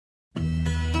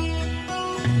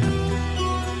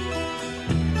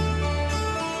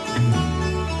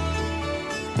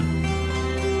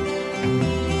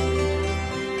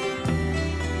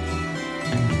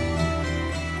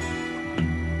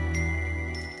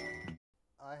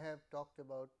have talked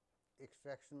about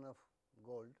extraction of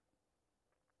gold,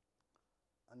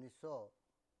 and we saw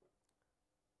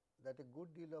that a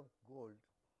good deal of gold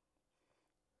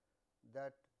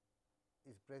that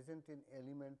is present in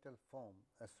elemental form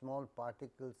as small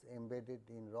particles embedded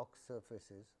in rock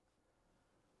surfaces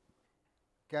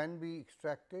can be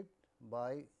extracted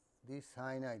by the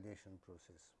cyanidation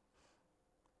process.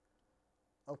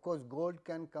 Of course, gold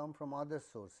can come from other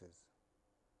sources,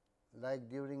 like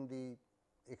during the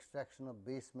extraction of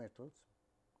base metals,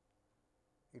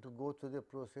 it will go through the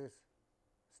process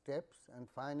steps, and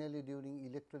finally, during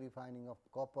electro-refining of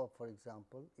copper, for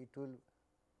example, it will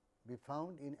be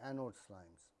found in anode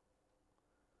slimes.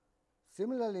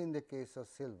 Similarly, in the case of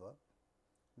silver,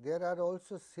 there are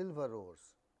also silver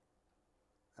ores,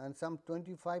 and some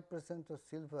 25% of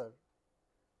silver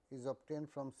is obtained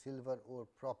from silver ore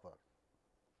proper.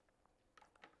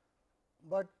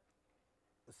 But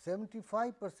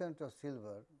 75% of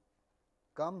silver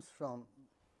comes from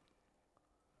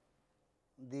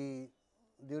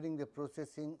during the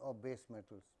processing of base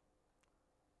metals,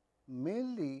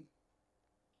 mainly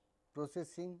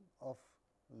processing of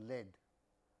lead,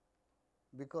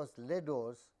 because lead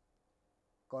ores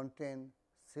contain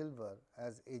silver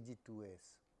as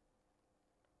Ag2S.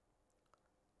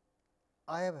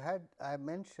 I have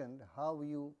mentioned how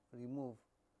you remove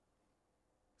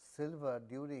silver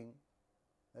during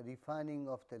refining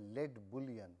of the lead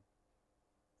bullion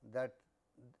that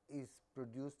is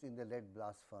produced in the lead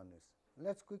blast furnace.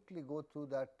 Let us quickly go through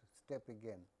that step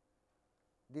again.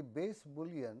 The base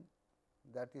bullion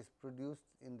that is produced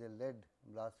in the lead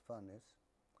blast furnace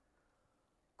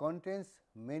contains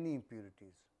many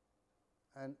impurities,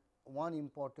 and one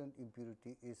important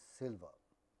impurity is silver.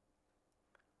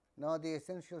 Now, the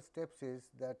essential steps is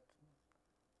that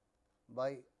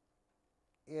by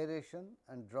aeration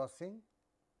and drossing,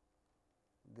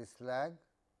 the slag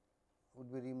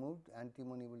would be removed,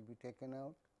 antimony will be taken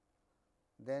out.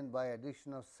 Then by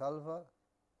addition of sulfur,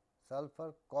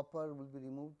 copper will be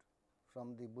removed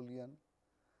from the bullion.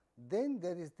 Then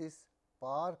there is this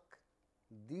Park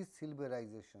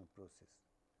desilverization process,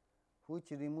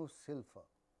 which removes sulfur,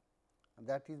 and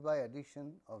that is by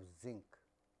addition of zinc.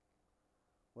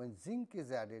 When zinc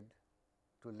is added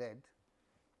to lead,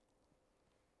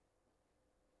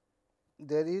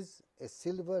 there is a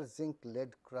silver zinc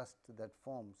lead crust that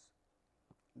forms.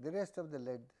 The rest of the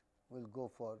lead will go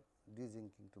for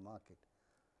dezinking to market,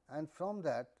 and from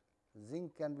that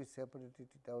zinc can be separated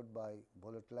out by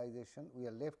volatilization. We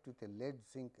are left with a lead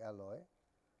zinc alloy.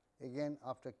 Again,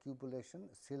 after cupellation,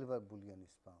 silver bullion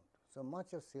is found. So,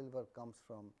 much of silver comes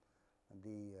from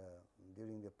the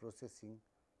during the processing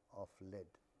of lead.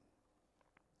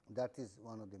 That is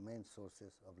one of the main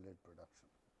sources of lead production.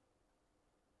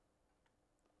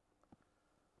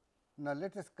 Now,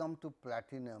 let us come to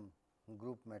platinum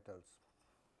group metals.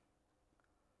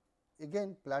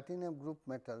 Again, platinum group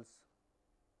metals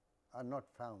are not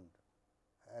found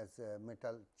as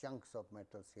metal chunks of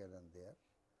metals here and there.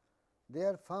 They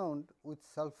are found with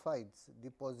sulfides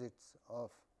deposits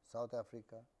of South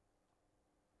Africa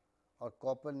or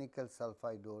copper nickel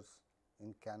sulfide ores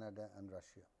in Canada and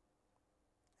Russia.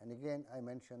 And again, I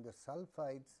mentioned the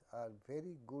sulfides are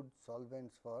very good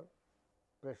solvents for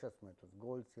precious metals,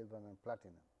 gold, silver and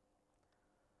platinum.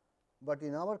 But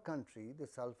in our country, the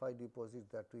sulfide deposits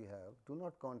that we have do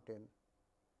not contain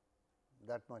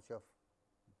that much of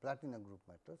platinum group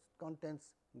metals, it contains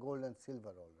gold and silver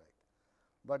all right.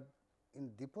 But in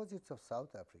deposits of South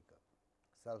Africa,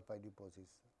 sulfide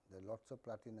deposits, there are lots of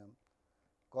platinum.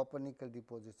 Copper nickel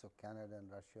deposits of Canada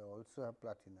and Russia also have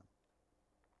platinum,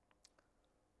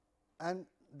 and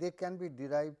they can be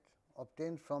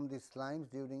obtained from the slimes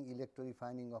during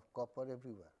electro-refining of copper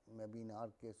everywhere. Maybe in our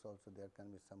case also there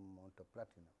can be some amount of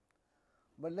platinum.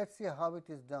 But let us see how it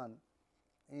is done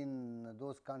in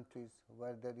those countries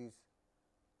where there is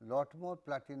lot more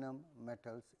platinum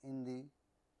metals in the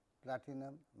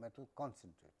platinum metal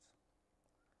concentrates.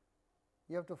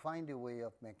 You have to find a way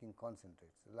of making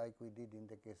concentrates, like we did in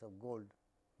the case of gold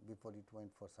before it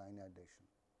went for cyanidation.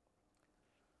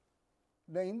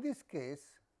 Now, in this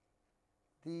case,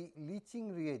 the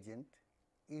leaching reagent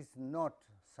is not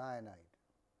cyanide,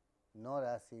 nor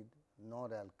acid,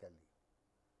 nor alkali.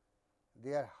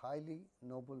 They are highly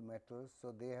noble metals,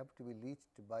 so they have to be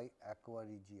leached by aqua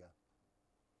regia.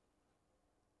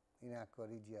 In aqua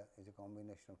regia is a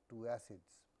combination of two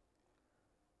acids.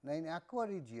 Now, in aqua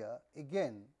regia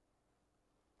again,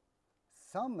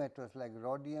 some metals like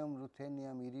rhodium,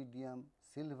 ruthenium, iridium,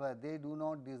 silver, they do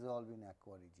not dissolve in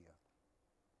aqua regia.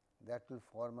 That will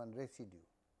form a residue,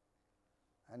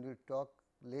 and we will talk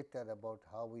later about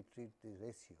how we treat the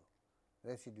ratio.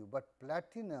 residue, but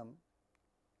platinum,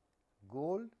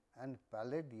 gold and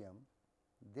palladium,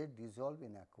 they dissolve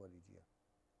in aqua regia.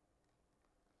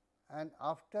 And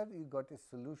after you got a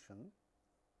solution,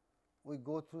 we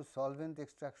go through solvent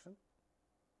extraction.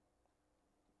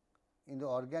 In the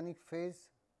organic phase,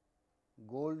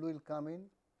 gold will come in.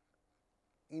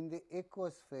 In the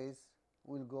aqueous phase,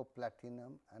 we will go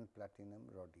platinum and platinum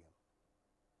rhodium,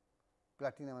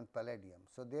 platinum and palladium.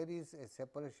 So, there is a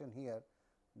separation here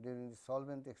during the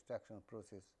solvent extraction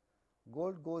process.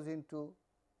 Gold goes into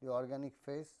the organic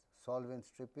phase, solvent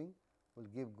stripping will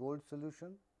give gold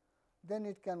solution, then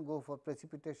it can go for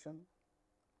precipitation,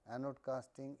 anode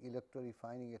casting, electro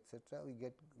refining, etc. We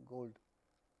get gold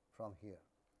from here.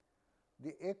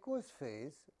 The aqueous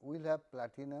phase will have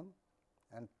platinum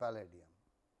and palladium,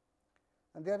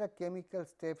 and there are chemical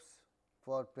steps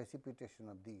for precipitation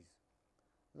of these,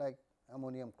 like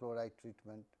ammonium chloride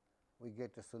treatment. We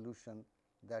get a solution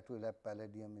that will have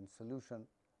palladium in solution,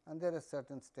 and there are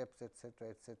certain steps, etc.,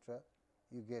 etc.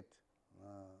 You get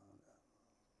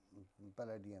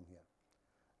palladium here,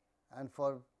 and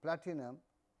for platinum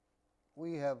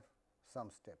we have some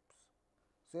steps.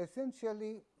 So,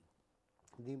 essentially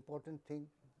the important thing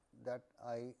that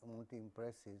I want to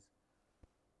impress is,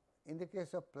 in the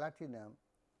case of platinum,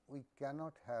 we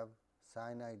cannot have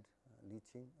cyanide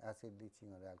leaching, acid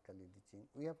leaching or alkali leaching.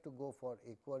 We have to go for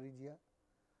aqua regia,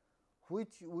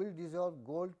 which will dissolve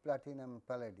gold, platinum and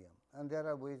palladium, and there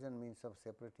are ways and means of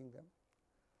separating them.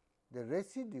 The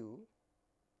residue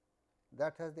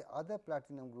that has the other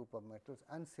platinum group of metals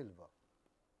and silver,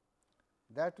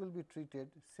 that will be treated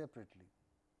separately.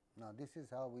 Now, this is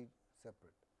how we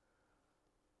separate.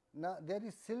 Now, there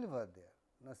is silver there.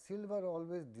 Now, silver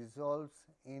always dissolves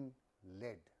in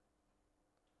lead.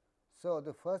 So,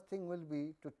 the first thing will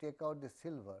be to take out the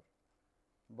silver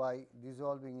by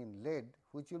dissolving in lead,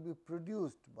 which will be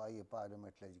produced by a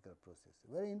pyrometallurgical process,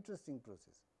 very interesting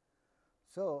process.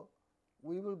 So,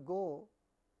 we will go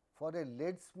for a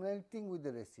lead smelting with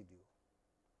the residue,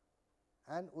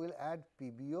 and we will add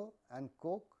PbO and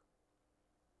coke,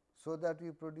 so that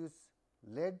we produce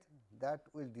lead that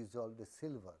will dissolve the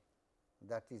silver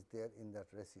that is there in that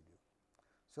residue.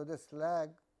 So, the slag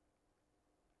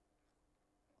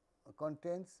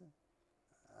contains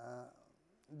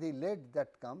the lead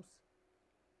that comes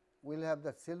will have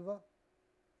the silver,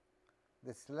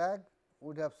 the slag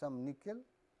would have some nickel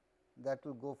that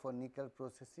will go for nickel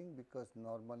processing, because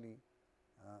normally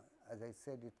as I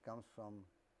said, it comes from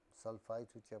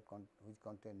sulfides which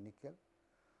contain nickel,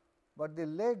 but the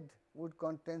lead would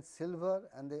contain silver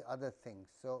and the other things.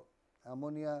 So,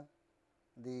 ammonia,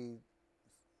 the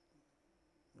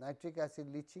nitric acid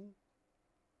leaching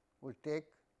will take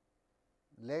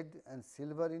lead and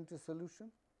silver into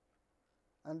solution,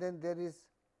 and then there is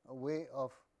a way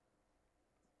of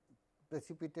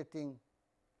precipitating,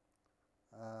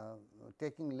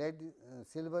 taking lead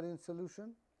silver in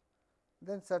solution,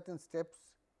 then certain steps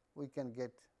we can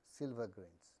get silver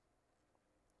grains,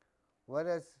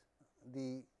 whereas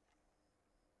the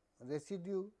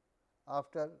residue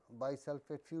after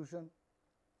bisulfate fusion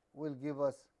will give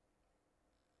us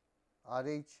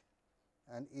RH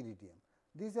and iridium.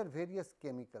 These are various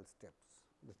chemical steps.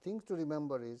 The things to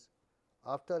remember is,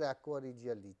 after aqua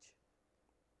regia leach,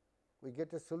 we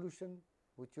get a solution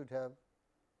which would have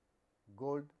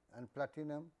gold and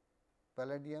platinum,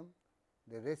 palladium.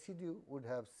 The residue would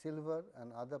have silver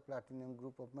and other platinum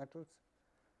group of metals.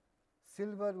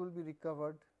 Silver will be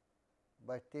recovered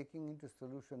by taking into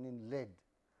solution in lead.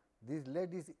 This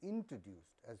lead is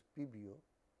introduced as PbO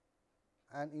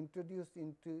and introduced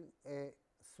into a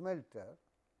smelter,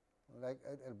 like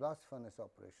a blast furnace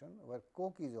operation, where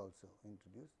coke is also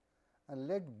introduced, and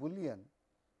lead bullion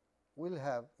will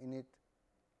have in it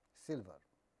silver.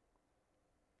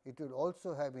 It will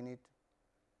also have in it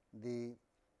the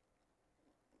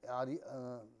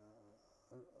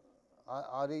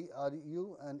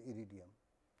Ru and iridium.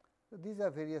 So, these are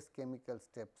various chemical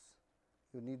steps,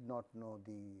 you need not know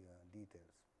the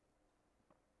details.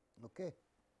 Okay.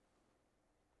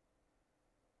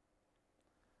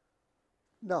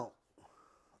 Now,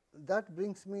 that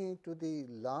brings me to the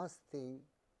last thing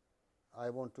I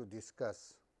want to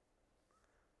discuss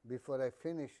before I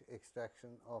finish extraction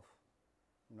of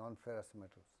non-ferrous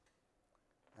metals,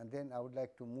 and then I would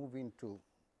like to move into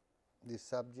the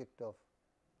subject of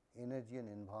energy and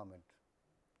environment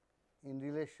in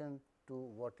relation to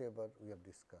whatever we have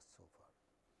discussed so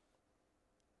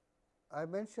far. I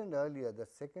mentioned earlier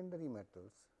that secondary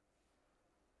metals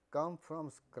come from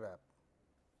scrap.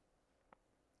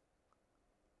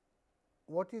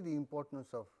 What is the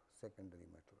importance of secondary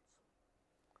metals?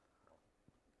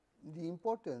 The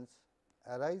importance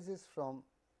arises from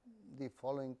the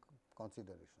following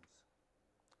considerations.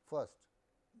 First,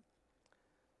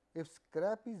 if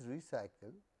scrap is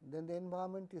recycled, then the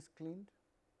environment is cleaned.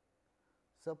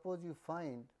 Suppose you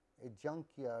find a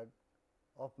junkyard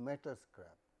of metal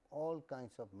scrap, all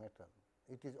kinds of metal.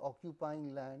 It is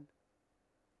occupying land,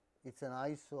 it is an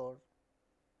eyesore,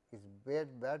 it is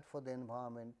bad for the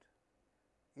environment,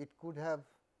 it could have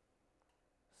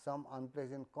some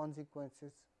unpleasant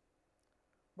consequences,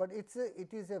 but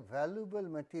it is a valuable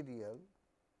material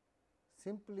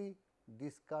simply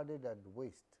discarded as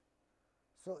waste.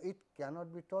 So, it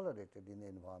cannot be tolerated in the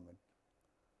environment.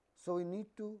 So, we need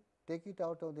to take it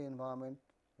out of the environment,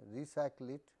 recycle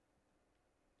it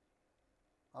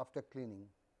after cleaning.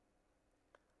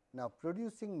 Now,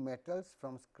 producing metals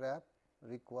from scrap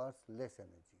requires less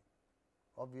energy,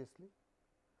 obviously,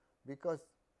 because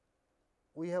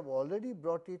we have already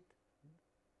brought it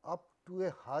up to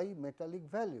a high metallic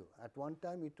value. At one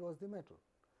time it was the metal.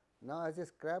 Now, as a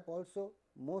scrap also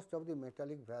most of the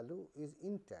metallic value is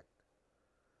intact.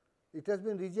 It has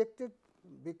been rejected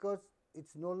because it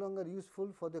is no longer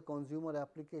useful for the consumer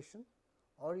application,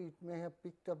 or it may have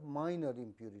picked up minor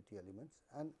impurity elements,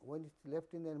 and when it is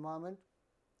left in the environment,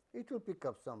 it will pick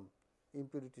up some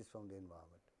impurities from the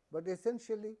environment, but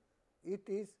essentially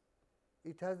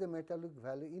it has the metallic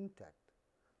value intact.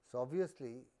 So,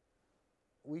 obviously,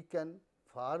 we can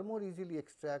far more easily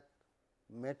extract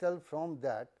metal from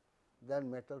that than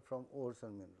metal from ores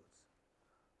and minerals.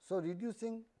 So,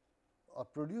 reducing or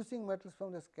producing metals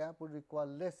from the scrap would require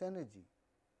less energy.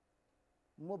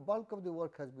 Bulk of the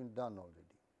work has been done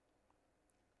already.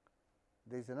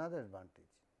 There is another advantage.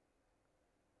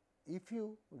 If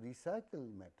you recycle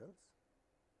metals,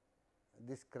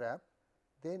 the scrap,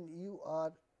 then you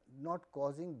are not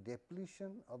causing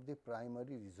depletion of the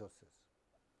primary resources.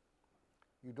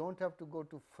 You do not have to go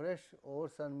to fresh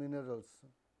ores and minerals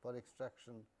for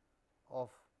extraction of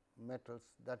metals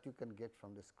that you can get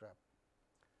from the scrap.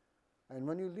 And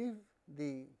when you leave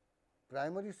the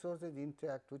primary sources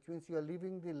intact, which means you are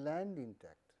leaving the land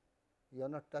intact, you are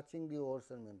not touching the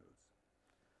ores and minerals.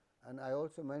 And I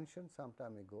also mentioned some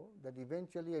time ago that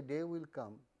eventually a day will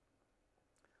come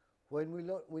when we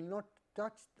will not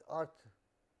touch the earth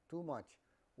too much.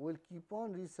 We will keep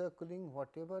on recirculating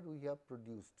whatever we have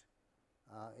produced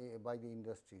by the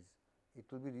industries, it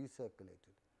will be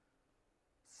recirculated.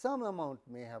 Some amount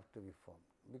may have to be formed,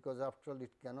 because after all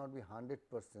it cannot be 100%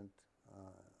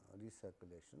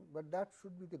 recirculation, but that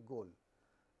should be the goal,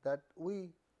 that we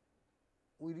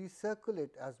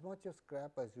recirculate as much of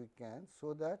scrap as we can,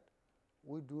 so that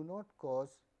we do not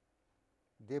cause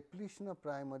depletion of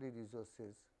primary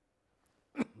resources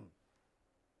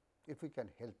if we can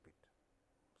help it.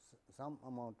 Some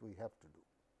amount we have to do.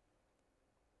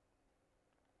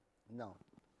 Now,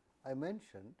 I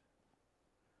mentioned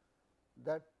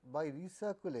that by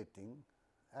recirculating,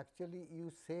 actually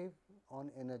you save on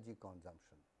energy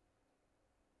consumption.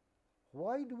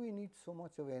 Why do we need so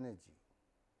much of energy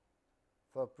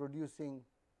for producing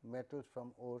metals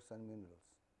from ores and minerals?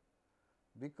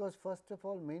 Because first of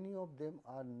all, many of them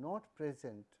are not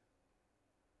present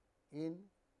in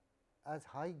as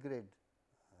high grade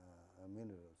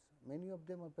minerals. Many of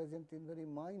them are present in very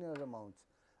minor amounts,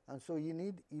 and so you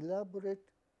need elaborate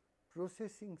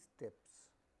processing steps,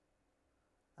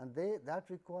 and that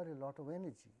require a lot of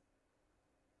energy.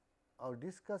 I will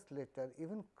discuss later,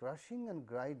 even crushing and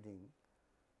grinding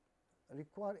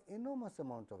require enormous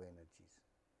amount of energies.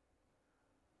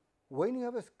 When you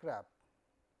have a scrap,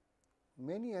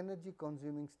 many energy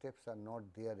consuming steps are not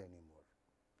there anymore,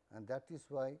 and that is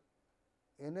why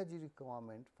energy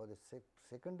requirement for the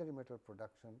secondary metal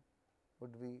production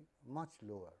would be much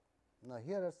lower. Now,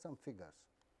 here are some figures.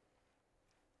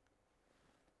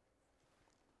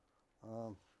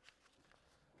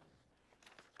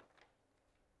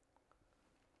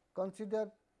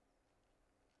 Consider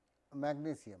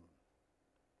magnesium.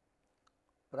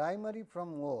 Primary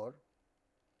from ore,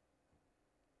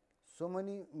 so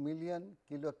many million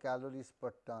kilocalories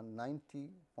per ton,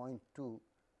 90.2.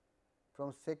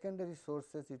 From secondary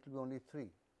sources, it will be only 3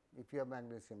 if you have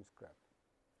magnesium scrap.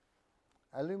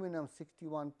 Aluminum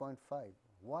 61.5.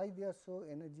 Why they are so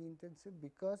energy intensive?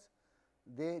 Because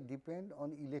they depend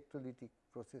on electrolytic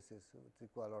processes, so it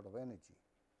requires a lot of energy.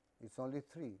 It is only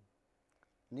 3.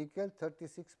 Nickel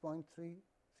 36.3,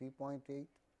 3.8,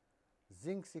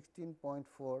 zinc 16.4,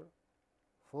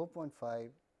 4.5,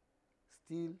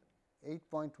 steel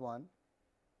 8.1,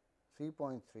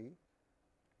 3.3,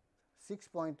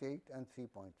 6.8 and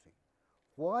 3.3.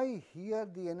 Why here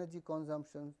the energy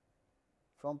consumption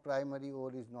from primary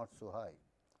ore is not so high?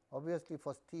 Obviously,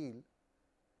 for steel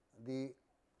the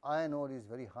iron ore is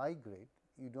very high grade,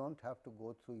 you do not have to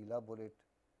go through elaborate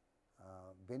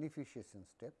beneficiation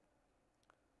step.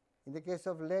 In the case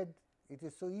of lead, it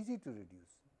is so easy to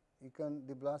reduce. You can,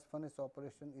 the blast furnace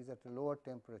operation is at a lower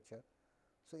temperature.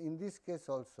 So, in this case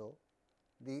also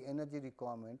the energy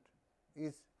requirement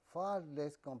is far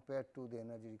less compared to the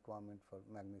energy requirement for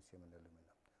magnesium and aluminum,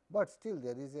 but still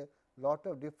there is a lot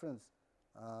of difference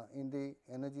in the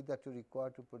energy that you require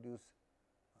to produce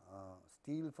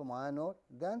steel from iron ore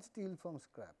than steel from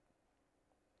scrap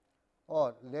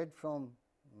or lead from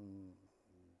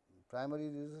primary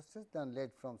resources than lead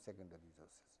from secondary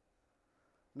resources.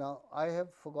 Now, I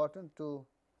have forgotten to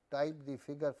type the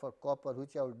figure for copper,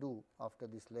 which I will do after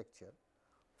this lecture.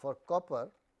 For copper,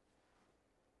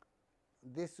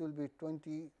 this will be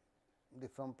 20,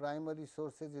 from primary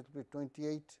sources it will be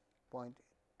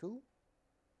 28.2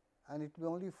 and it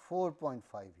will be only 4.5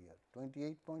 here,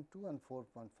 28.2 and 4.5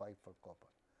 for copper.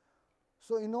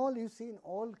 So, in all, you see, in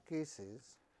all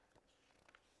cases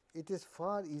it is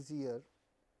far easier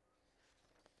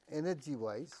energy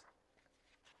wise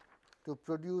to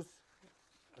produce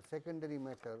a secondary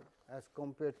metal as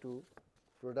compared to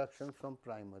production from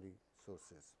primary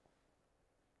sources.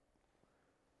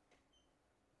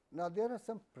 Now, there are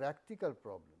some practical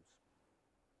problems.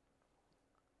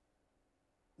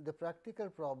 The practical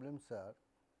problems are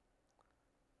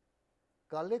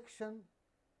collection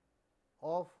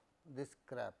of this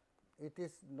scrap. It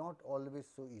is not always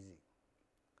so easy.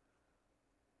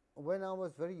 When I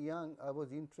was very young, I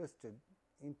was interested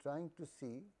in trying to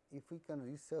see if we can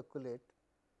recirculate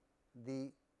the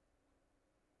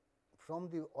from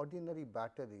the ordinary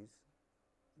batteries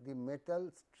the metal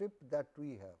strip that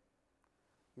we have.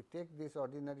 You take these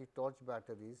ordinary torch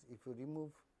batteries, if you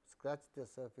remove, scratch the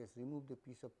surface, remove the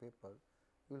piece of paper,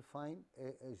 you will find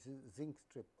a zinc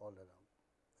strip all around.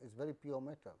 It is very pure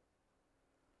metal.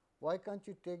 Why can't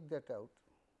you take that out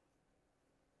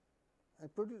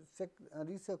and produce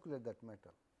recirculate that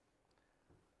metal?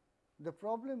 The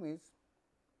problem is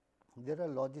there are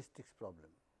logistics problem,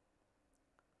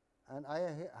 and I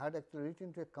had actually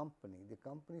written to a company. The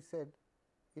company said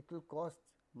it will cost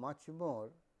much more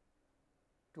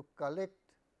to collect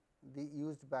the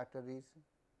used batteries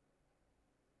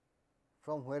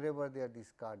from wherever they are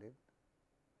discarded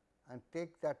and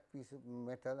take that piece of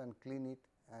metal and clean it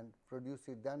and produce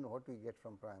it than what we get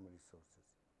from primary sources,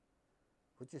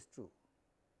 which is true.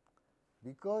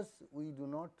 Because we do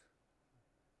not,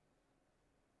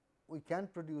 we can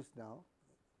produce now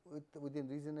within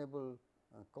reasonable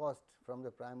cost from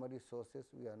the primary sources,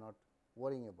 we are not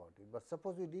worrying about it. But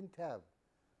suppose we did not have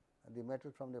the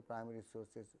metal from the primary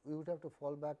sources, we would have to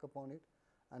fall back upon it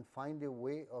and find a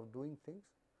way of doing things.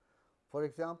 For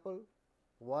example,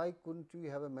 why could not we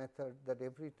have a method that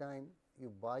every time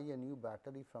you buy a new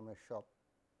battery from a shop,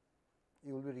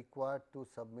 you will be required to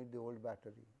submit the old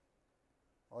battery,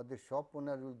 or the shop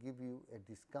owner will give you a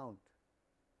discount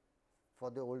for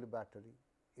the old battery.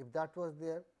 If that was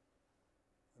there,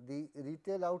 the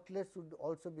retail outlets would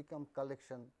also become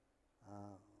collection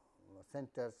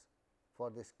centers for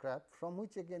the scrap, from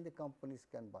which again the companies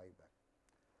can buy back.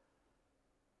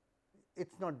 It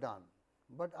is not done,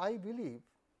 but I believe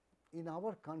in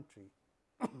our country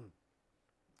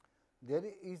there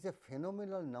is a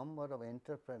phenomenal number of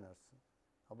entrepreneurs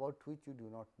about which you do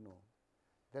not know.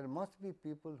 There must be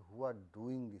people who are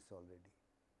doing this already,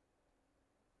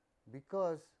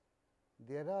 because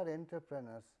there are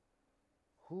entrepreneurs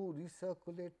who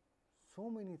recirculate so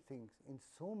many things in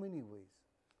so many ways.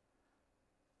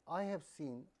 I have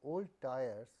seen old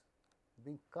tires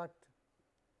being cut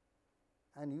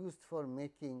and used for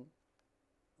making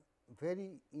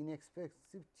very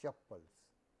inexpensive chappals.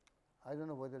 I do not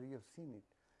know whether you have seen it.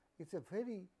 It is a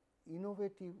very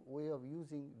innovative way of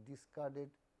using discarded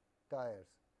tires.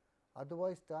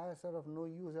 Otherwise, tires are of no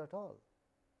use at all,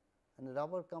 and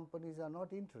rubber companies are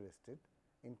not interested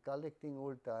in collecting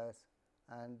old tires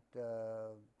and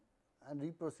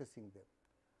reprocessing them.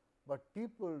 But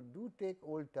people do take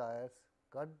old tires,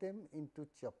 cut them into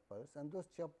chappals, and those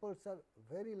chappals are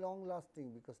very long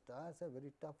lasting because tires are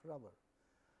very tough rubber.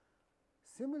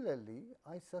 Similarly,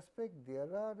 I suspect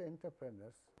there are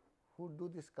entrepreneurs who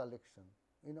do this collection.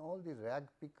 In all the rag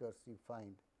pickers you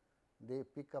find, they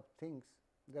pick up things.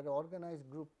 There are organized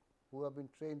group who have been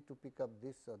trained to pick up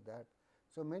this or that.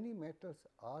 So, many metals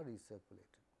are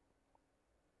recirculated,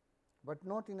 but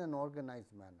not in an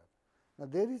organized manner. Now,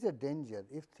 there is a danger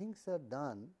if things are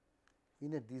done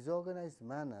in a disorganized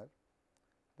manner,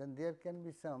 then there can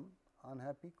be some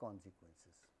unhappy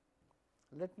consequences.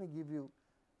 Let me give you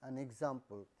an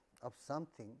example of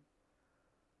something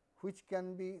which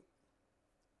can be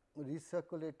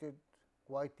recirculated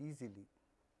quite easily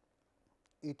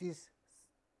it is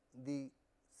the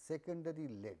secondary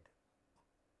lead.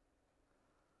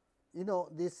 You know,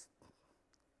 this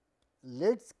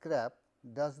lead scrap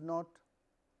does not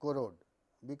corrode,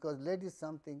 because lead is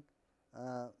something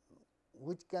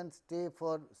which can stay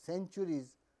for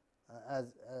centuries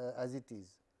as it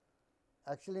is.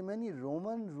 Actually, many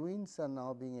Roman ruins are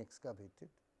now being excavated,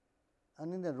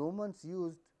 and in the Romans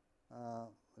used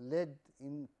lead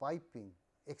in piping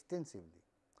extensively.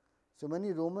 So,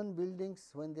 many Roman buildings,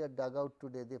 when they are dug out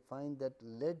today, they find that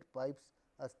lead pipes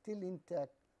are still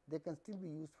intact, they can still be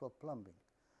used for plumbing.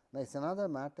 Now, it is another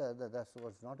matter that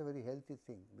was not a very healthy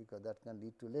thing, because that can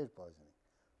lead to lead poisoning,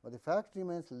 but the fact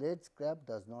remains lead scrap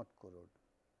does not corrode,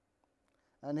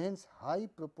 and hence high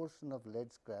proportion of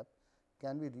lead scrap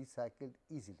can be recycled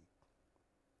easily.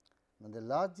 Now, the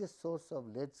largest source of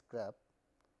lead scrap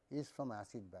is from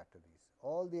acid batteries.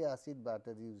 All the acid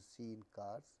batteries you see in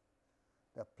cars,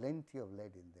 there are plenty of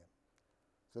lead in them.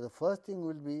 So, the first thing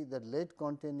will be that lead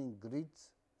containing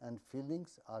grids and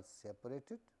fillings are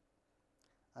separated,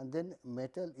 and then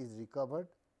metal is recovered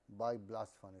by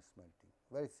blast furnace smelting,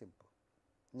 very simple.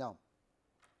 Now,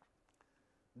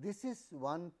 this is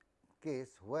one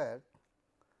case where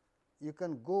you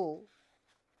can go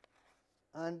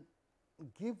and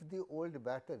give the old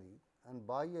battery and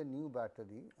buy a new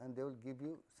battery, and they will give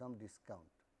you some discount.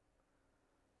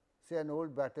 Say an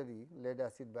old battery, lead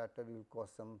acid battery will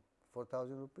cost some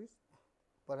 4,000 rupees,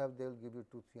 perhaps they will give you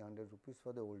 200-300 rupees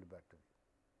for the old battery.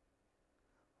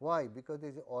 Why? Because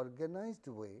there is an organized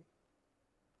way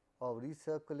of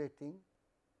recirculating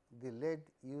the lead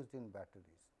used in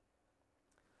batteries.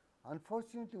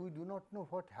 Unfortunately, we do not know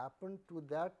what happened to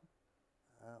that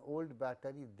old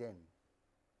battery then.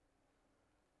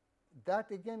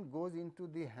 That again goes into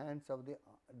the hands of the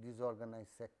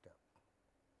disorganized sector.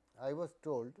 I was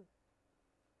told,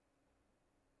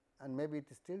 and maybe it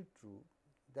is still true,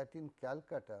 that in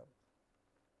Calcutta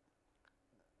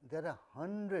there are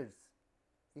hundreds,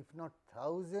 if not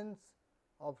thousands,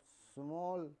 of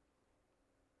small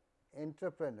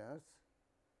entrepreneurs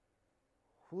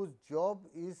whose job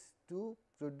is to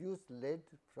produce lead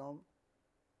from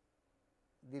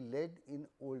the lead in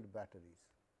old batteries.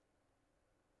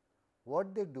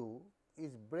 What they do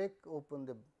is break open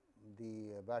the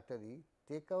battery,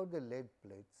 take out the lead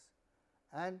plates,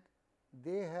 and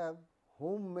they have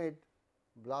homemade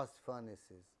blast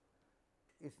furnaces.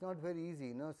 It is not very easy,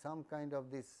 you know, some kind of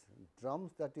this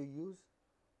drums that you use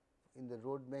in the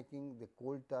road making, the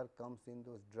coal tar comes in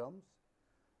those drums.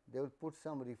 They will put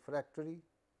some refractory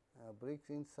bricks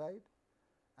inside,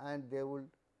 and they will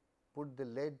put the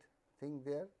lead thing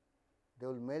there, they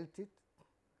will melt it,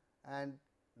 and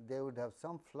they would have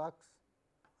some flux,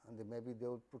 and maybe they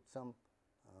will put some,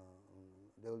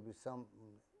 there will be some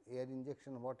air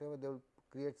injection, whatever, they will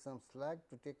create some slag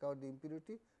to take out the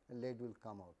impurity, and lead will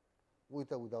come out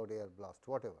with or without air blast,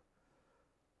 whatever.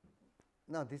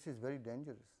 Now, this is very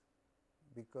dangerous,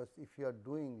 because if you are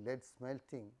doing lead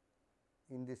smelting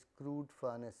in these crude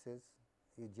furnaces,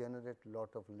 you generate lot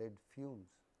of lead fumes,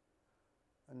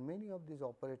 and many of these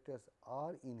operators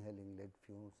are inhaling lead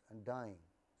fumes and dying.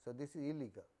 So, this is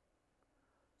illegal.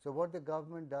 So, what the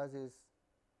government does is,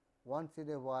 once in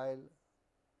a while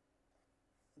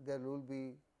there will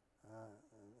be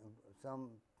some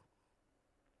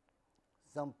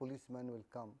policemen will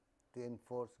come to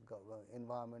enforce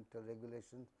environmental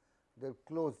regulations. They will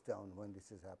close down when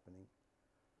this is happening,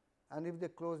 and if they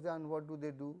close down, what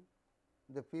do?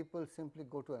 The people simply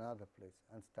go to another place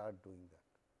and start doing that.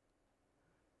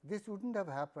 This would not have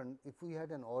happened if we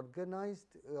had an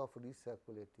organized way of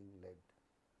recirculating lead.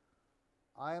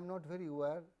 I am not very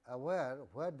aware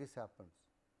where this happens,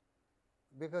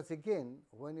 because again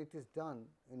when it is done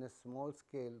in a small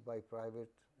scale by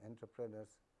private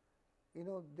entrepreneurs, you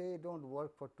know, they do not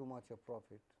work for too much of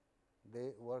profit,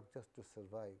 they work just to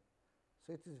survive.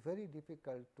 So, it is very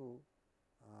difficult to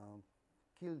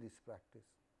kill this practice.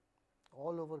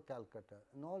 All over Calcutta,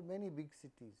 in all many big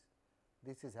cities,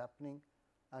 this is happening,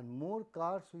 and more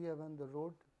cars we have on the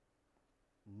road,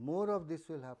 more of this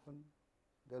will happen.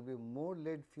 There will be more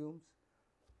lead fumes,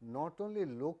 not only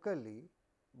locally,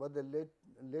 but the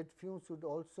lead fumes would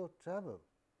also travel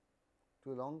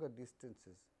to longer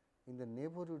distances. In the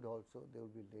neighborhood also there will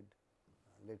be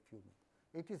lead fuming.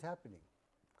 It is happening,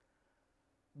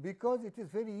 because it is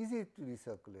very easy to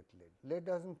recirculate lead. Lead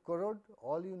does not corrode,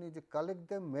 all you need to collect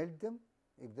them, melt them.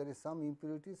 If there is some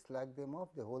impurity, slag them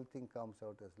off, the whole thing comes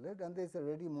out as lead, and there is a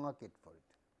ready market for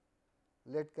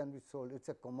it. Lead can be sold, it is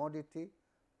a commodity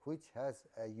which has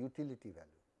a utility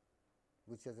value,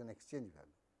 which has an exchange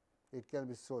value. It can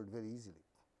be sold very easily.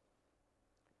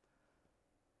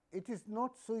 It is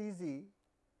not so easy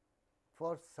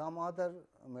for some other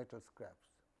metal scraps.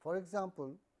 For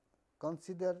example,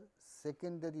 consider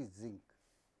secondary zinc.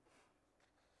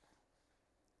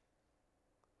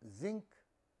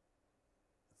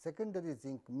 Secondary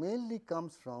zinc mainly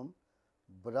comes from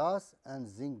brass and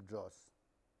zinc dross.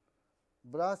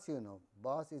 Brass,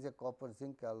 brass is a copper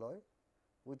zinc alloy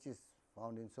which is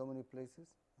found in so many places,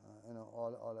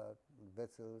 all our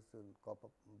vessels, copper,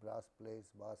 brass plates,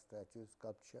 brass statues,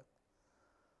 sculpture.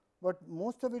 But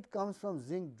most of it comes from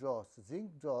zinc dross.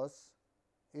 Zinc dross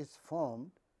is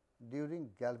formed during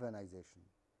galvanization.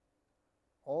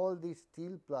 All these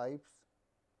steel pipes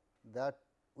that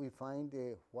we find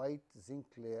a white zinc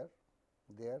layer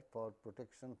there for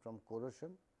protection from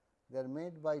corrosion, they are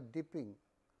made by dipping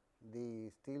the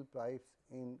steel pipes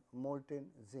in molten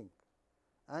zinc,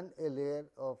 and a layer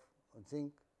of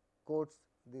zinc coats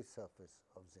the surface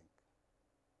of zinc.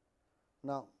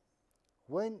 Now,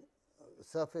 when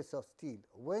surface of steel,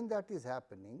 when that is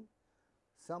happening,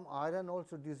 some iron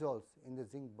also dissolves in the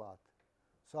zinc bath.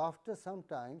 So, after some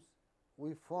times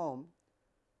we form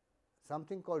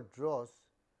something called dross,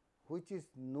 which is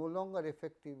no longer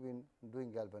effective in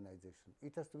doing galvanization.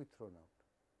 It has to be thrown out.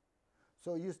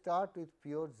 So, you start with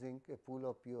pure zinc, a pool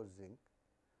of pure zinc,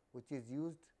 which is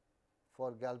used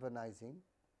for galvanizing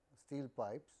steel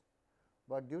pipes,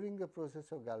 but during the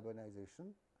process of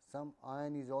galvanization, some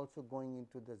iron is also going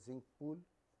into the zinc pool,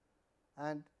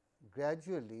 and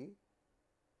gradually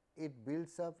it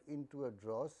builds up into a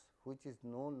dross which is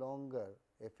no longer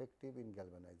effective in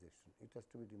galvanization. It has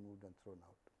to be removed and thrown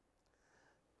out.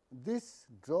 This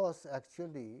dross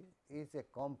actually is a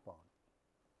compound.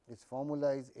 Its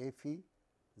formula is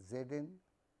FeZn13.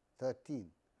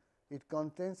 It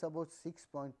contains about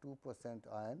 6.2%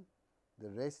 iron, the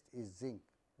rest is zinc.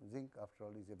 Zinc after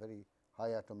all is a very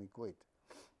high atomic weight.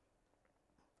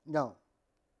 Now,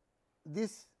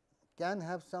 this can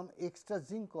have some extra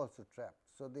zinc also trapped.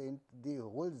 So, the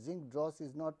whole zinc dross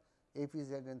is not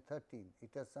FeZn13,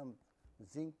 it has some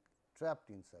zinc trapped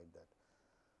inside that.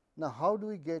 Now, how do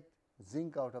we get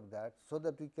zinc out of that, so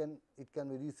that it can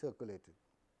be recirculated?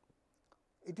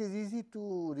 It is easy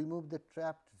to remove the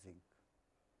trapped zinc.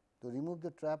 To remove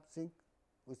the trapped zinc,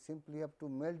 we simply have to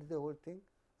melt the whole thing,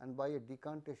 and by a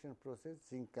decantation process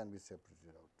zinc can be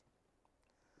separated out.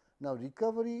 Now,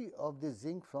 recovery of the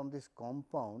zinc from this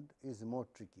compound is more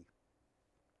tricky.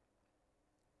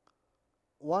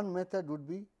 One method would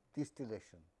be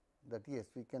distillation, that yes,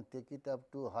 we can take it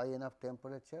up to high enough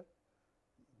temperature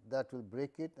that will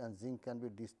break it and zinc can be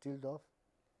distilled off.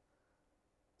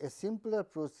 A simpler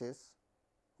process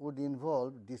would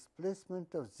involve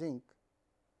displacement of zinc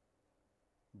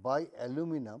by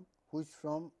aluminum, which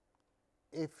from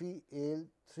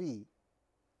FeAl3,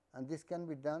 and this can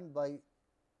be done by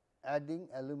adding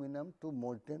aluminum to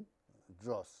molten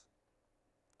dross.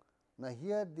 Now,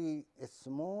 here a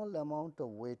small amount of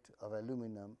weight of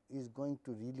aluminum is going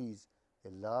to release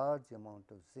a large amount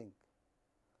of zinc,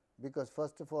 because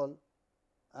first of all,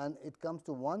 and it comes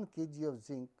to 1 kg of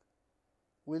zinc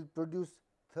will produce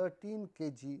 13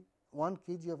 kg, 1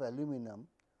 kg of aluminum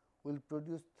will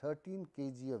produce 13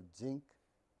 kg of zinc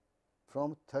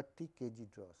from 30 kg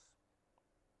dross.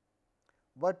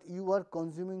 But you are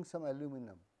consuming some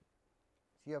aluminum,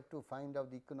 so you have to find out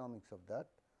the economics of that.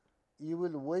 You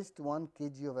will waste 1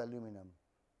 kg of aluminum,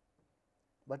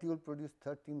 but you will produce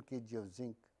 13 kg of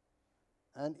zinc,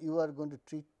 and you are going to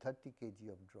treat 30 kg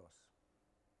of dross.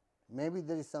 Maybe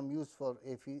there is some use for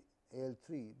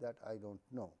FeAl3 that I do not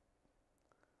know.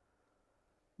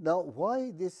 Now,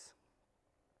 why this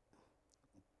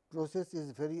process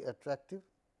is very attractive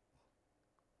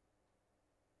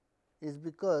is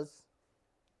because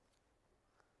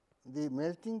the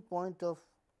melting point of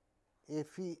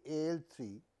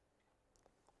FeAl3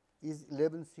 is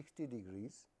 1160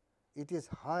 degrees. It is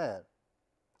higher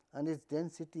and its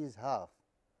density is half.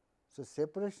 So,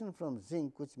 separation from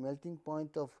zinc, which melting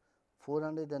point of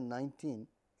 419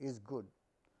 is good.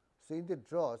 So, in the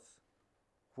dross,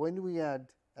 when we add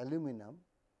aluminum,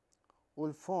 we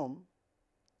will form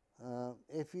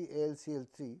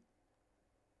FeAlCl3.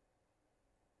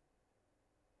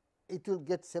 It will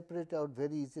get separated out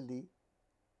very easily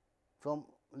from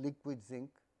liquid zinc,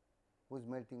 whose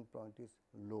melting point is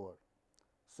lower.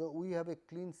 So, we have a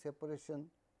clean separation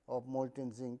of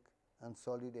molten zinc and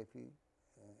solid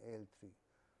FeAl3,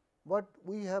 but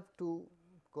we have to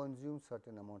consume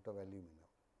certain amount of aluminum.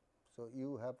 So,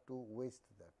 you have to waste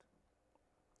that.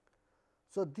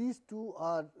 So, these two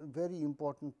are very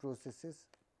important processes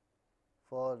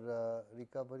for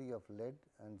recovery of lead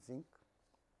and zinc.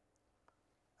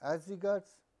 As regards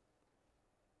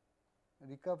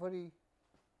recovery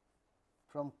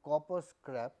from copper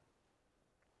scrap,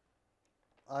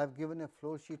 I have given a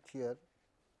flow sheet here.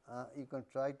 You can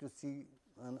try to see,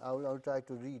 and I will try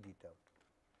to read it out.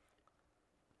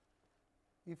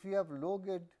 If you have low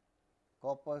grade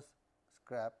copper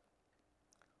scrap,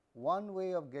 one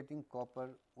way of getting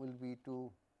copper will be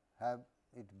to have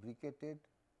it briquetted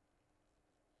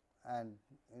and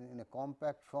in a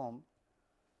compact form.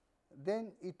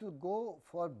 Then it will go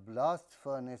for blast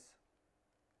furnace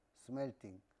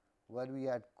smelting, where we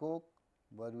add coke,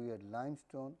 where we add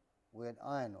limestone, we add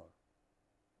iron ore.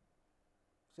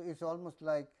 So, it is almost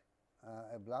like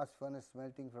a blast furnace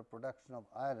smelting for production of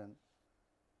iron.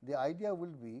 The idea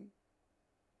will be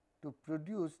to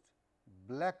produce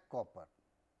black copper,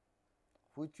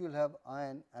 which will have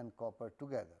iron and copper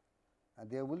together,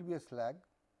 and there will be a slag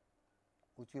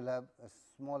which will have a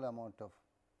small amount of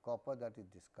copper that is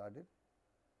discarded.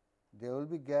 There will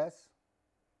be gas.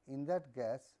 In that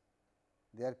gas,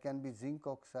 there can be zinc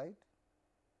oxide,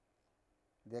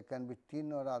 there can be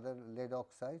tin or other lead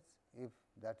oxides if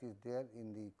that is there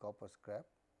in the copper scrap.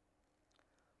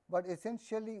 But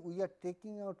essentially we are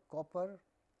taking out copper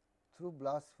through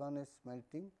blast furnace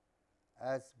smelting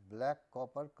as black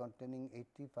copper containing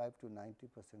 85 to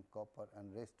 90% copper,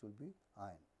 and rest will be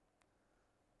iron.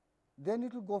 Then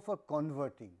it will go for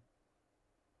converting,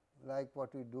 like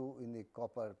what we do in the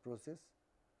copper process.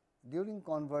 During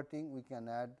converting, we can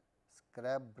add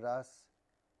scrap brass,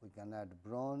 we can add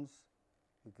bronze,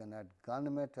 we can add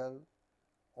gunmetal,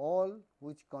 all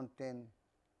which contain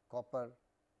copper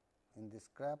in the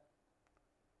scrap.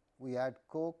 We add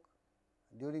coke.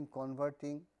 During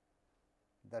converting,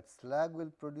 that slag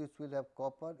will have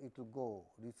copper, it will go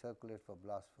recirculate for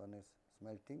blast furnace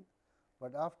smelting.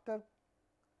 But after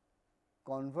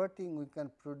converting, we can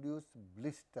produce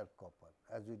blister copper,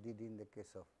 as we did in the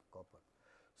case of copper.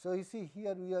 So, you see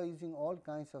here we are using all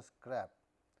kinds of scrap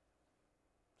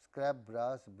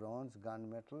brass, bronze,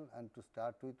 gunmetal, and to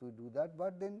start with we do that,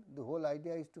 but then the whole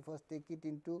idea is to first take it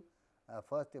into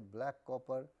first a black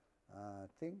copper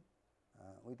thing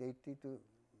with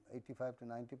 85 to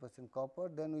 90% copper,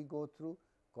 then we go through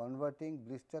converting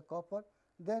blister copper,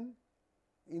 then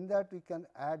in that we can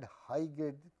add high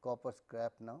grade copper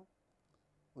scrap. Now,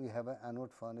 we have an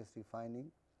anode furnace refining,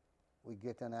 we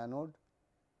get an anode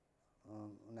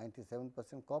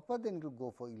 97% copper, then it will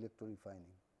go for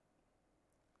electro-refining.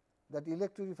 That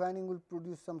electro-refining will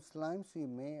produce some slimes, we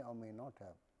may or may not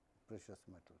have precious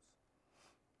metals.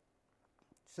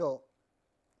 So,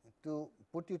 to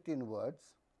put it in words,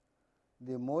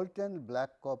 the molten black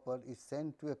copper is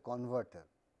sent to a converter,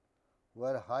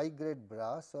 where high grade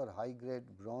brass or high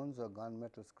grade bronze or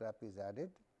gunmetal scrap is added.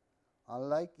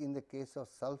 Unlike in the case of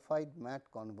sulphide matte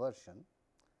conversion,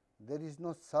 there is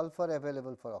no sulphur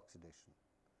available for oxidation,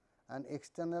 and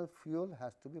external fuel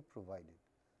has to be provided.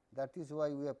 That is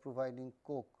why we are providing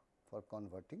coke for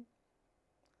converting.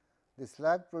 The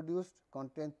slag produced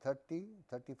contains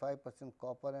 35%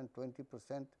 copper and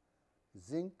 20%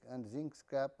 zinc, and zinc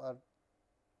scrap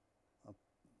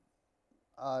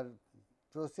are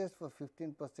processed for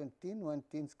 15% tin when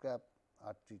tin scrap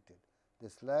are treated. The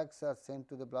slags are sent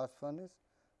to the blast furnace.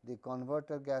 The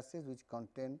converter gases which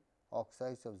contain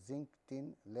oxides of zinc,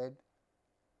 tin, lead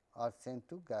are sent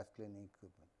to gas cleaning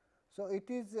equipment. So, it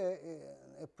is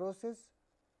a process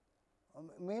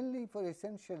mainly for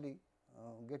essentially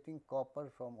getting copper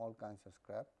from all kinds of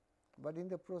scrap, but in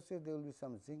the process there will be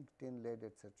some zinc, tin, lead,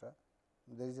 etc.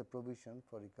 There is a provision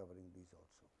for recovering these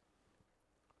also.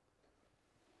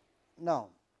 Now,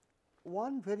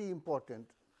 one very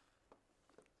important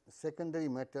secondary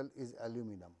metal is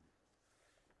aluminum.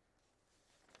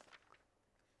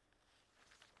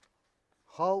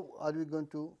 How are we going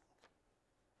to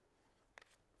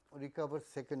recover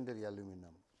secondary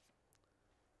aluminum?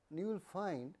 You will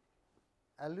find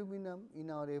aluminum in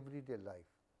our everyday life,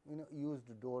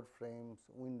 used door frames,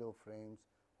 window frames,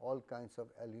 all kinds of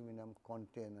aluminum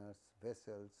containers,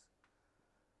 vessels.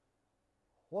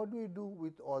 What do we do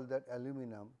with all that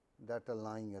aluminum that are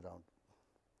lying around?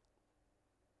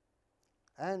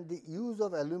 And the use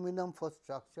of aluminum for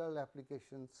structural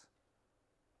applications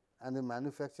and the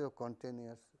manufacture of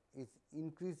containers is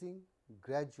increasing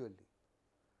gradually.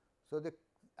 So, the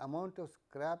amount of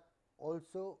scrap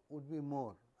also would be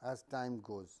more as time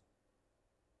goes.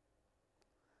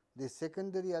 The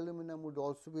secondary aluminum would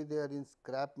also be there in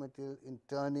scrap material, in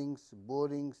turnings,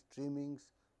 borings, trimmings,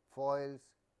 foils,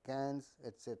 cans,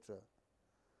 etc.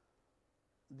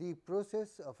 The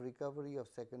process of recovery of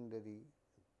secondary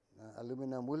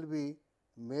aluminum will be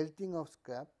melting of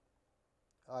scrap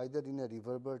either in a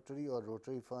reverberatory or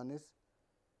rotary furnace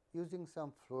using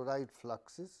some fluoride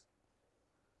fluxes.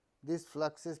 These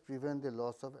fluxes prevent the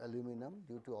loss of aluminum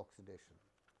due to oxidation.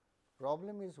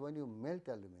 problem is when you melt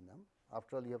aluminum,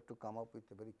 after all you have to come up with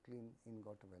a very clean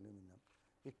ingot of aluminum,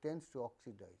 it tends to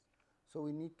oxidize. So,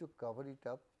 we need to cover it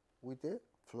up with a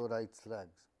fluoride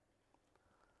slags.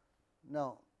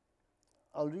 Now,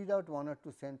 I will read out one or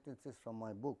two sentences from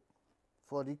my book.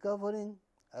 For recovering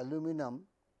aluminum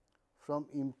from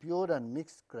impure and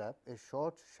mixed scrap, a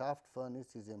short shaft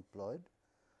furnace is employed.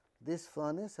 This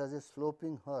furnace has a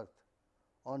sloping hearth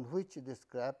on which the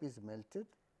scrap is melted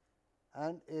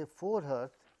and a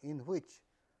forehearth in which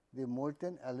the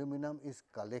molten aluminum is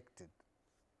collected.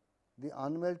 The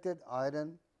unmelted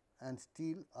iron and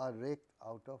steel are raked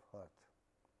out of hearth.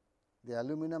 The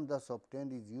aluminum thus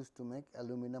obtained is used to make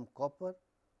aluminum copper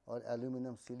or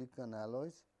aluminum silicon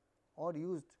alloys or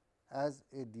used as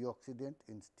a deoxidant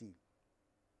in steel.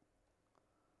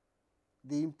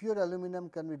 The impure aluminum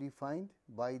can be refined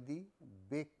by the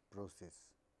bake process.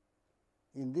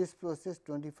 In this process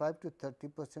 25 to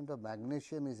 30% of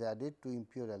magnesium is added to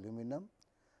impure aluminum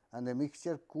and the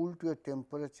mixture cooled to a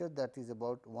temperature that is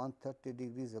about 130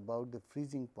 degrees above the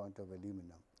freezing point of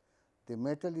aluminum. The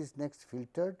metal is next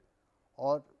filtered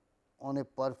or on a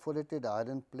perforated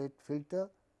iron plate filter,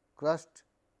 crushed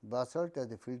basalt as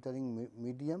the filtering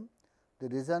medium. The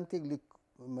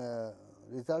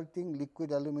resulting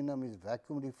liquid aluminum is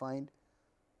vacuum refined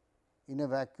in a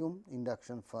vacuum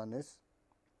induction furnace,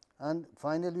 and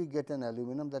finally, we get an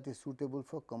aluminum that is suitable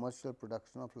for commercial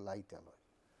production of light alloy.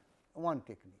 One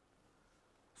technique.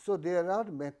 So, there are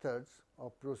methods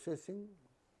of processing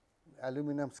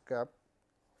aluminum scrap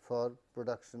for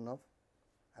production of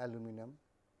aluminum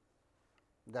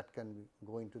that can be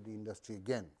go into the industry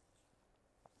again.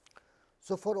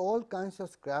 So, for all kinds of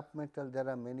scrap metal there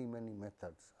are many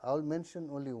methods. I will mention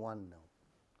only one now,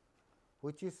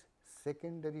 which is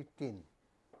secondary tin.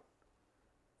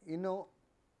 You know,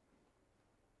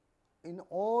 in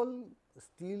all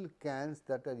steel cans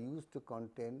that are used to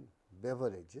contain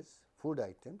beverages, food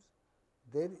items,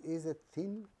 there is a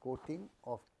thin coating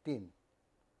of tin,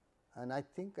 and I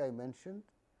think I mentioned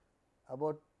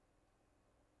about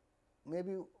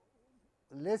maybe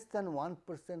less than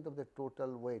 1% of the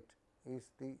total weight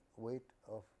is the weight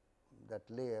of that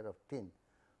layer of tin,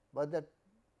 but that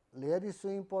layer is so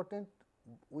important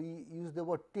we use the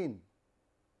word tin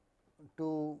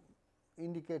to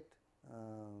indicate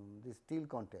the steel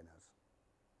containers.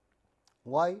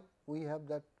 Why we have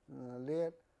that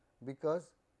layer? Because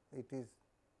it is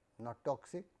not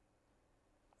toxic,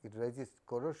 it resists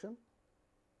corrosion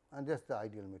and just the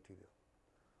ideal material.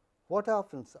 What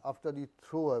happens after you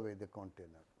throw away the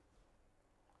container?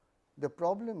 The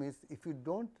problem is if you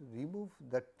do not remove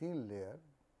that tin layer,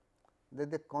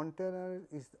 then the container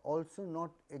is also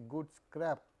not a good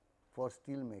scrap for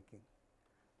steel making,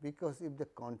 because if the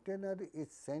container is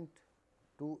sent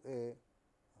to a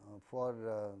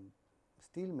for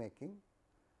steel making,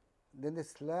 then the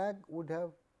slag would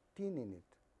have tin in it,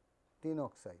 tin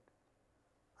oxide,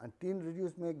 and tin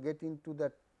reduce may get into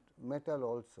that metal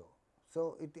also.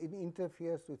 So, it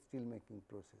interferes with steel making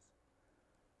process.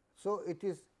 So, it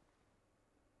is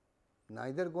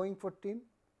neither going for tin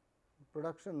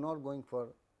production nor going for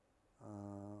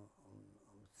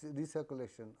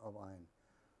recirculation of iron.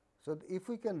 So, if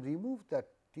we can remove that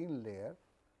tin layer,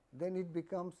 then it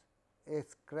becomes a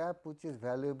scrap which is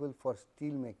valuable for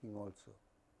steel making also,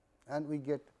 and we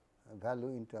get value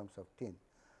in terms of tin.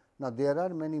 Now, there are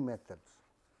many methods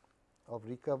of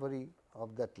recovery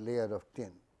of that layer of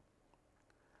tin,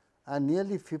 and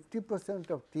nearly 50%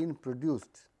 of tin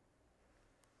produced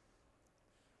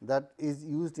that is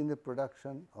used in the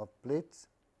production of plates.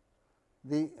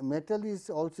 The metal is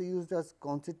also used as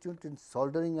constituent in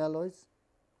soldering alloys.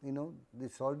 You know, the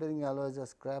soldering alloys are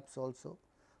scraps also.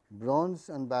 Bronze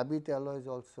and babbitt alloys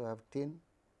also have tin.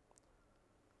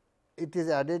 It is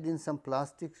added in some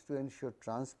plastics to ensure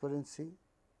transparency.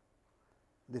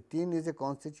 The tin is a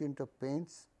constituent of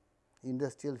paints,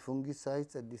 industrial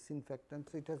fungicides and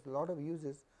disinfectants. So, it has a lot of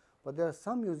uses, but there are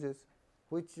some uses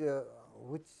which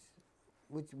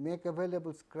make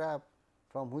available scrap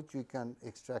from which we can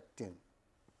extract tin.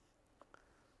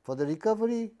 For the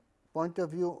recovery point of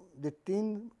view, the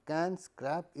tin can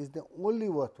scrap is the only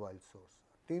worthwhile source.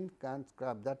 Tin can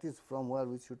scrap, that is from where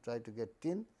we should try to get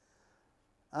tin,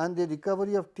 and the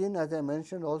recovery of tin, as I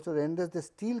mentioned, also renders the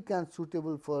steel can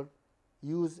suitable for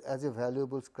use as a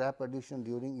valuable scrap addition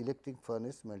during electric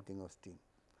furnace melting of steel.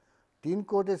 Tin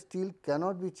coated steel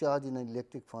cannot be charged in an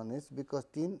electric furnace because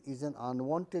tin is an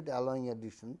unwanted alloying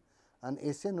addition and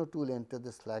SnO2 will enter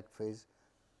the slag phase,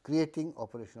 creating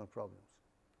operational problems.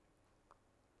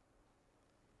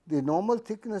 The normal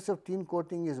thickness of tin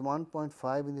coating is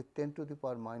 1.5 in the 10 to the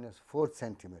power minus 4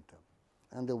 centimeter,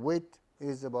 and the weight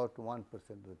is about 1%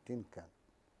 of the tin can.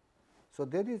 So,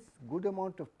 there is good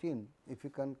amount of tin if you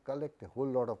can collect a whole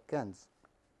lot of cans.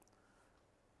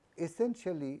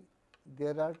 Essentially,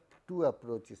 there are two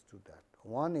approaches to that.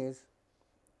 One is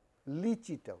leach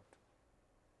it out.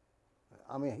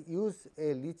 I mean, use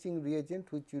a leaching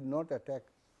reagent which will not attack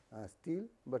steel,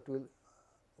 but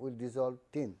will dissolve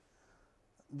tin.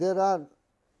 There are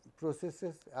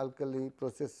processes, alkali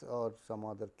process or some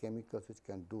other chemicals which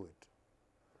can do it.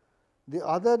 The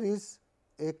other is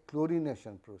a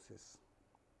chlorination process,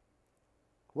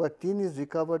 where tin is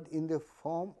recovered in the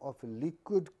form of a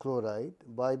liquid chloride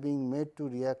by being made to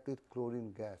react with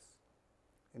chlorine gas.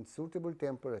 In suitable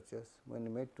temperatures,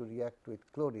 when made to react with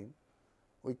chlorine,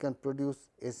 we can produce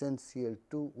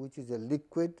SnCl2, which is a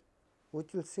liquid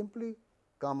which will simply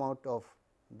come out of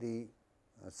the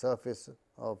surface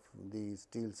of the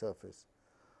steel surface.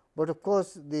 But of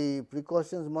course, the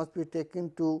precautions must be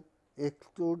taken to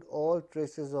exclude all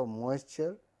traces of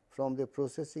moisture from the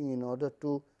processing in order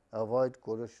to avoid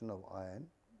corrosion of iron,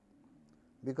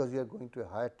 because we are going to a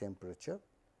higher temperature.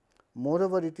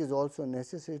 Moreover, it is also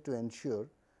necessary to ensure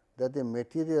that the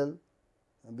material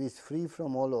is free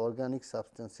from all organic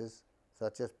substances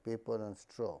such as paper and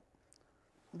straw.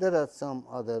 There are some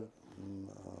other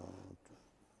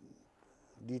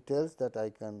details that I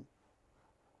can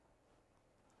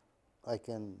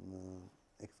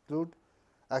exclude.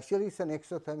 Actually, it is an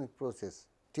exothermic process,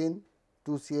 tin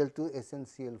 2Cl2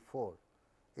 SnCl4.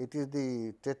 It is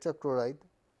the tetrachloride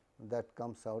that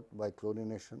comes out by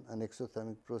chlorination, an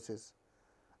exothermic process,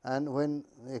 and when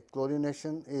a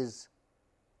chlorination is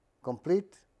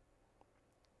complete,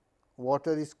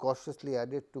 water is cautiously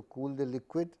added to cool the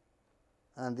liquid,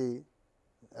 and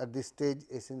at this stage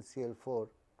SnCl4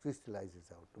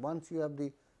 crystallizes out. Once you have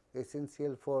the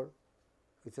SnCl4,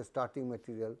 it is a starting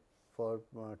material for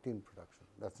tin production.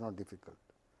 That is not difficult.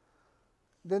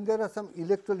 Then there are some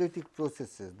electrolytic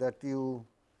processes that you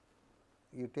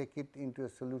take it into a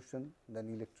solution, then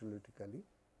electrolytically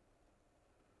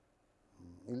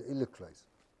electrolyze.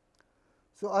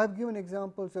 So, I have given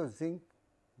examples of zinc,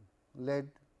 lead,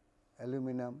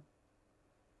 aluminum.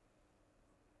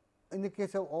 In the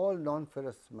case of all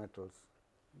non-ferrous metals,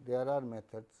 there are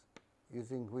methods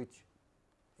using which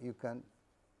you can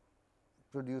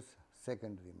produce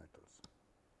secondary metals.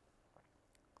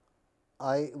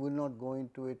 I will not go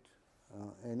into it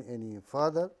any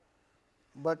further,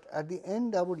 but at the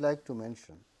end I would like to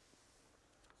mention,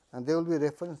 and there will be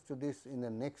reference to this in the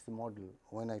next module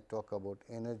when I talk about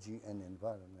energy and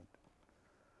environment.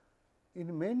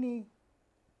 In many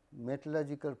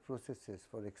metallurgical processes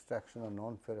for extraction of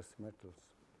non-ferrous metals,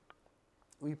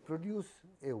 we produce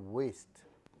a waste,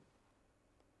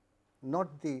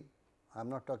 not the, I am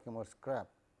not talking about scrap.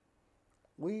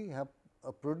 We have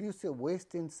produce a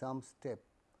waste in some step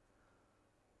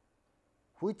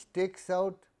which takes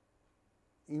out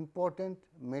important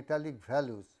metallic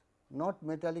values, not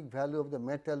metallic value of the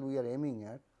metal we are aiming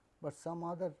at, but some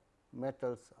other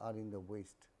metals are in the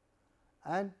waste,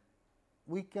 and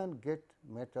we can get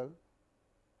metal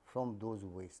from those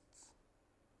wastes.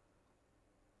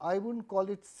 I would not call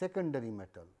it secondary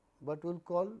metal, but we will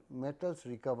call metals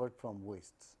recovered from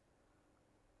wastes.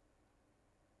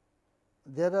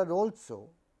 There are also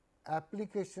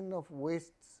application of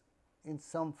wastes in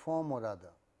some form or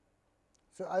other.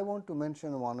 So, I want to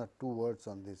mention one or two words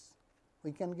on this.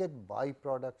 We can get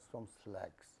byproducts from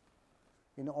slags.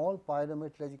 In all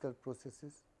pyrometallurgical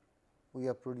processes, we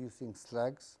are producing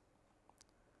slags.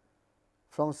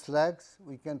 From slags,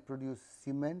 we can produce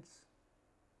cements,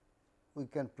 we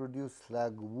can produce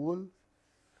slag wool,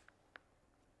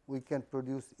 we can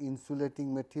produce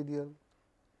insulating material,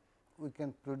 we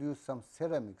can produce some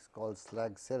ceramics called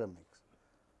slag ceramics.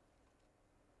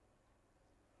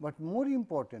 But more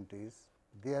important is,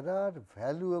 there are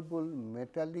valuable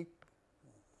metallic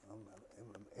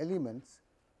elements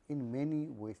in many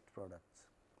waste products.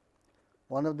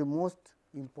 One of the most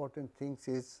important things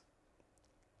is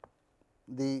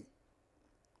the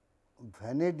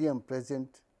vanadium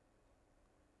present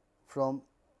from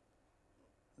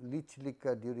leach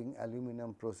liquor during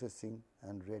aluminum processing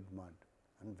and red mud,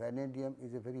 and vanadium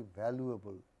is a very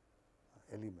valuable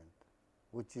element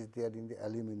which is there in the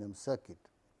aluminum circuit.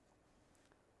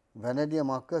 Vanadium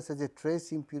occurs as a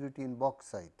trace impurity in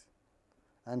bauxite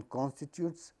and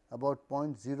constitutes about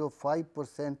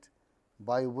 0.05%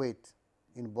 by weight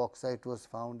in bauxite was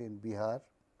found in Bihar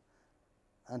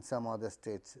and some other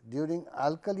states. During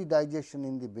alkali digestion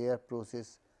in the Bayer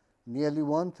process, nearly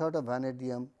 1/3 of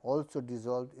vanadium also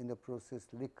dissolved in the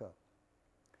processed liquor.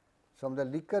 From the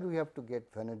liquor we have to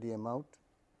get vanadium out.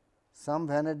 Some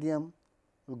vanadium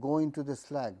will go into the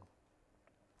slag.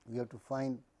 we have to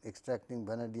find extracting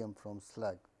vanadium from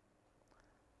slag,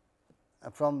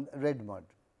 from red mud.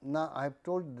 Now, I have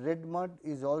told red mud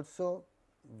is also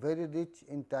very rich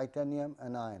in titanium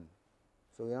and iron.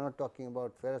 So, we are not talking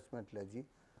about ferrous metallurgy,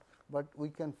 but we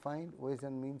can find ways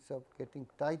and means of getting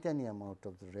titanium out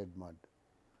of the red mud.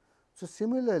 So,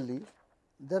 similarly,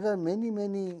 there are many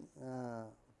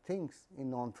things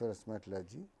in non-ferrous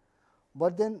metallurgy,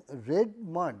 but then red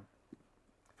mud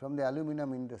from the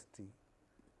aluminum industry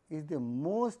is the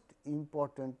most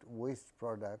important waste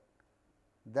product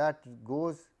that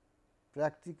goes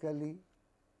practically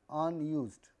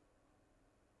unused,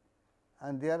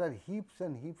 and there are heaps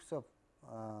and heaps of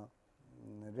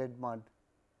red mud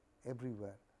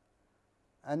everywhere,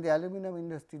 and the aluminum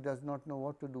industry does not know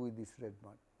what to do with this red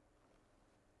mud.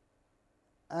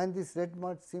 And this red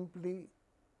mud simply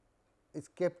is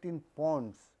kept in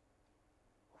ponds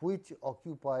which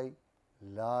occupy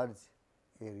large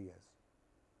areas.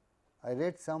 I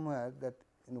read somewhere that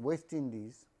in West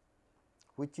Indies,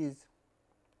 which is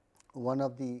one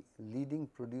of the leading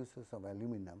producers of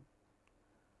aluminum,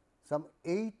 some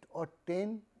 8 or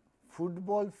 10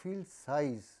 football field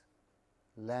size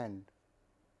land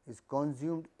is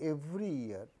consumed every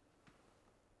year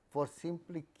for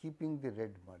simply keeping the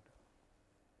red mud.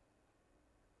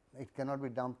 It cannot be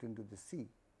dumped into the sea,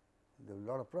 there are a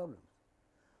lot of problems.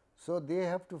 So, they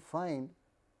have to find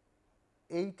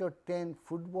 8 or 10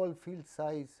 football field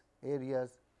size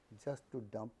areas just to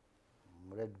dump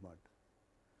red mud.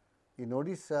 In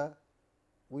Odisha,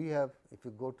 we have, if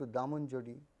you go to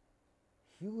Damanjodi,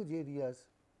 huge areas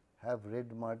have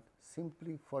red mud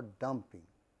simply for dumping.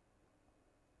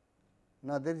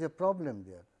 Now, there is a problem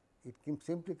there. It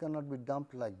simply cannot be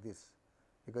dumped like this,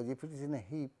 because if it is in a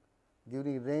heap,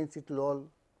 during rains it will all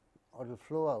or will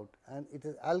flow out, and it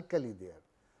is alkali there,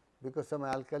 because some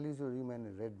alkalis will remain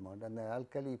in red mud, and the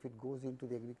alkali, if it goes into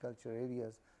the agriculture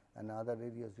areas and other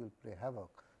areas, will play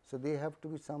havoc. So, they have to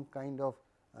be some kind of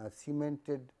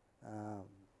cemented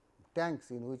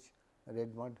tanks in which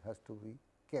red mud has to be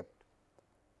kept.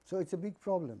 So, it is a big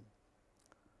problem,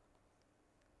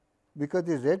 because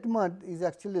the red mud is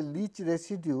actually a leach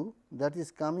residue that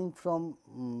is coming from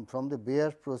the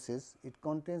Bayer process. It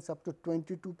contains up to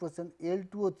 22%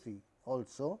 L2O3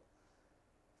 also,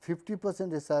 50%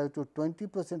 SiO2, 20%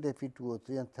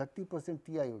 Fe2O3 and 30%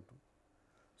 TiO2.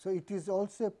 So, it is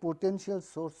also a potential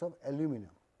source of aluminum.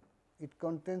 It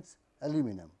contains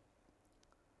aluminum.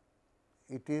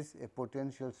 It is a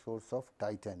potential source of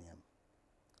titanium,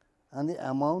 and the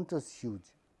amount is huge.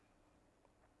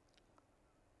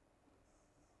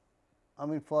 I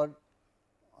mean,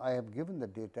 I have given the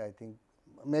data, I think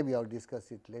maybe I will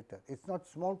discuss it later. It is not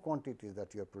small quantities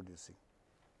that you are producing.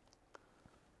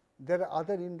 There are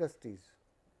other industries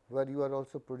where you are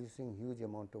also producing huge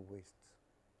amount of wastes.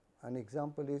 An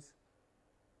example is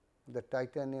the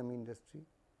titanium industry.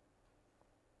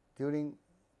 During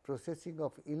processing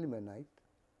of ilmenite,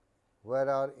 where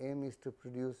our aim is to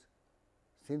produce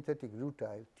synthetic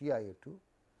rutile TiO2. So,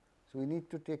 we need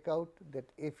to take out that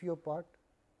FeO part,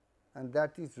 and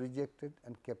that is rejected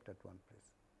and kept at one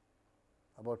place.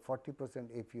 About 40%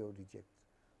 FeO rejects,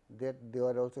 that there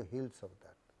are also hills of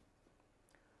that.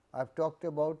 I have talked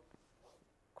about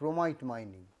chromite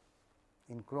mining.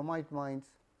 In chromite mines,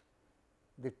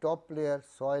 the top layer,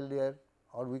 soil layer,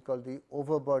 or we call the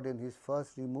overburden, is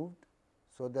first removed,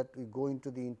 so that we go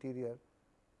into the interior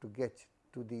to get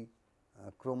to the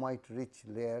chromite rich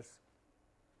layers.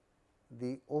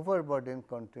 The overburden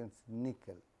contains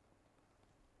nickel,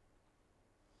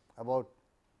 about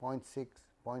 0.6,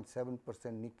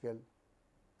 0.7% nickel,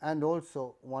 and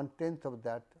also 1/10 of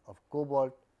that of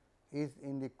cobalt is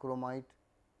in the chromite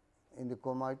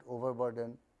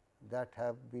overburden that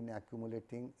have been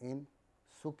accumulating in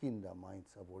Sukinda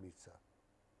mines of Odisha.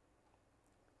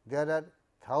 There are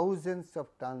thousands of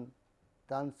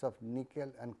tons of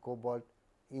nickel and cobalt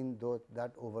in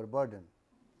that overburden.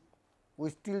 We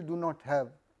still do not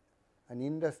have an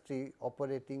industry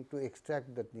operating to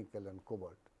extract that nickel and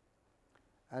cobalt,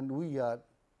 and we are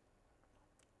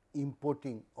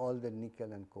importing all the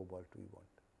nickel and cobalt we want.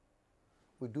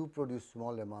 We do produce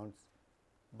small amounts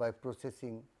by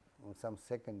processing some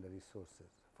secondary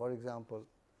sources. For example,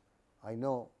 I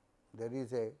know there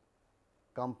is a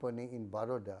company in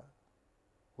Baroda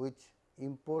which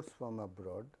imports from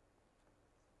abroad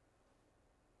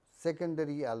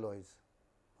secondary alloys,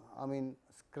 I mean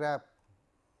scrap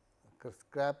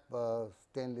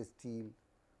stainless steel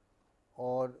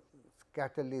or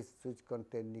catalysts which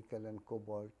contain nickel and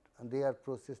cobalt, and they are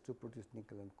processed to produce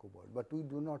nickel and cobalt. But we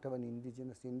do not have an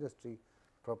indigenous industry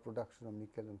for production of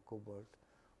nickel and cobalt,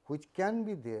 which can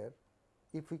be there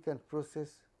if we can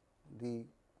process the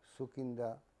in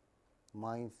the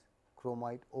mines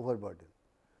chromite overburden.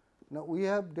 Now, we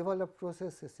have developed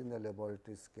processes in the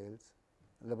laboratory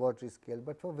scale,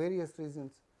 but for various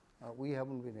reasons we have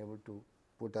not been able to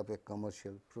put up a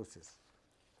commercial process.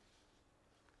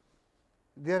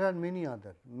 There are many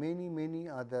other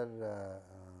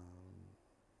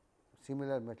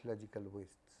similar metallurgical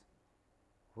wastes,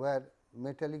 where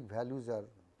metallic values are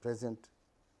present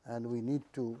and we need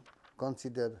to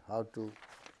consider how to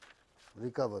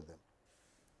recover them.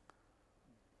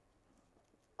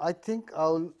 I think I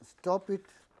will stop it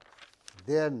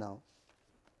there now,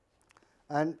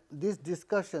 and this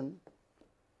discussion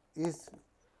is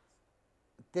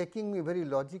taking me very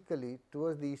logically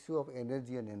towards the issue of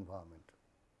energy and environment.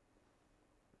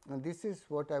 And this is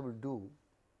what I will do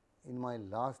in my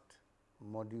last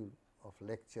module of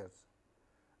lectures,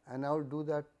 and I will do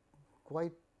that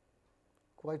quite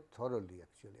thoroughly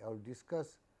actually. I will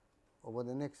discuss over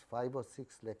the next 5 or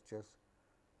 6 lectures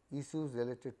issues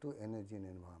related to energy and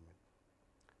environment,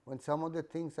 when some of the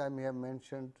things I may have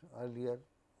mentioned earlier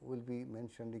will be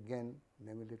mentioned again in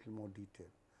a little more detail.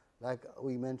 Like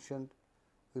we mentioned,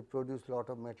 we produce lot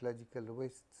of metallurgical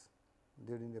wastes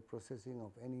during the processing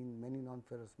of many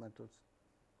non-ferrous metals.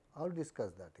 I will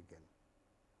discuss that again,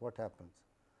 what happens.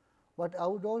 But I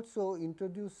would also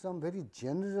introduce some very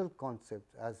general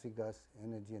concepts as regards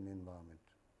energy and environment.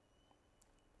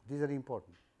 These are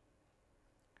important,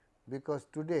 because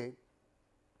today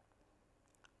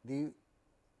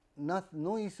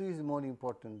no issue is more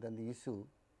important than the issue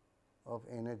of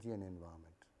energy and environment.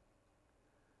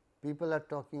 People are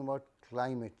talking about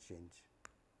climate change,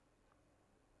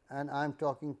 and I am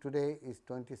talking today is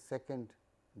 22nd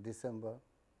December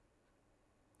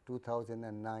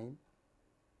 2009.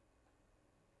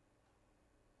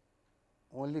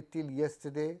 Only till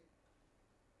yesterday,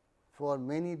 for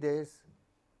many days,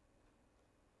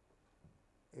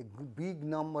 a big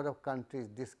number of countries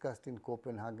discussed in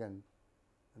Copenhagen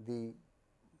the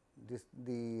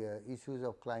issues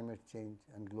of climate change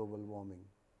and global warming.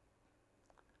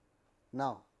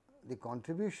 Now, the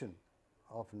contribution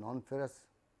of non-ferrous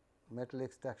metal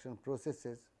extraction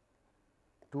processes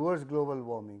towards global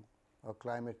warming or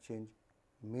climate change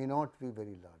may not be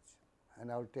very large,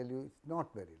 and I will tell you it is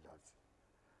not very large.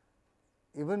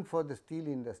 Even for the steel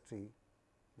industry,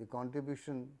 the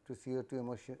contribution to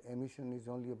CO2 emission is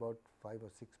only about 5 or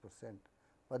 6%,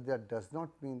 but that does not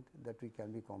mean that we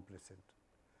can be complacent.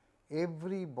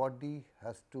 Everybody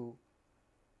has to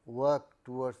work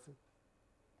towards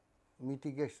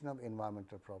mitigation of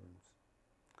environmental problems.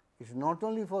 It is not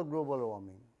only for global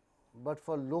warming, but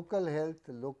for local health,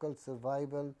 local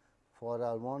survival, for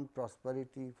our own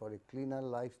prosperity, for a cleaner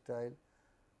lifestyle.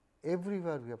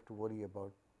 Everywhere we have to worry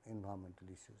about environmental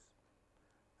issues,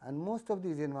 and most of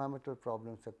these environmental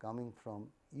problems are coming from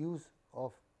use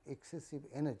of excessive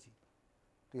energy.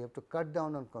 We have to cut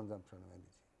down on consumption of energy.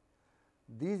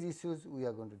 These issues we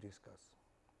are going to discuss.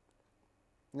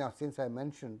 Now, since I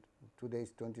mentioned today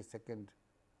is 22nd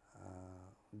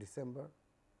December,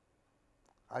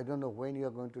 I do not know when you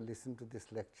are going to listen to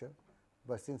this lecture,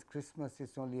 but since Christmas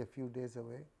is only a few days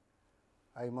away,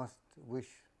 I must wish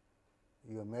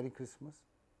you a Merry Christmas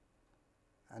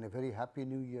and a very happy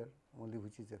New Year, only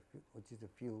which is a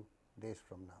few days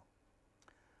from now.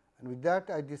 And with that,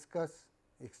 I discuss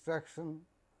extraction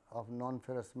of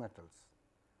non-ferrous metals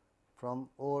from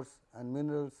ores and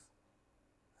minerals,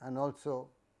 and also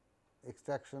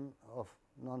extraction of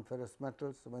non-ferrous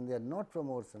metals when they are not from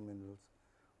ores and minerals,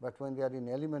 but when they are in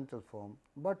elemental form,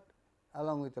 but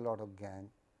along with a lot of gangue.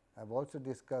 I have also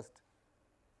discussed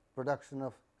production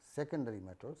of secondary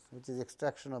metals, which is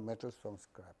extraction of metals from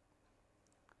scrap.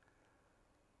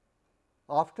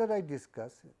 After I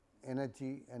discuss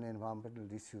energy and environmental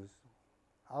issues,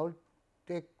 I will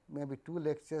take maybe 2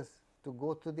 lectures to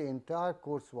go through the entire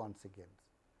course once again,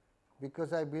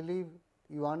 because I believe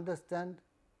you understand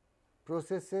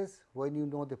processes when you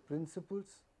know the principles,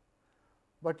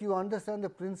 but you understand the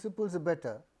principles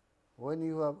better when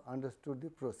you have understood the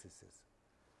processes.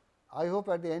 I hope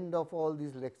at the end of all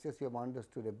these lectures you have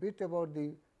understood a bit about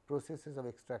the processes of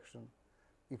extraction.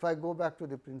 If I go back to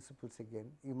the principles again,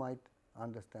 you might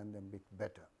understand them a bit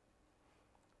better.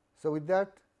 So, with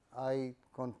that I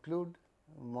conclude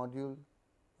module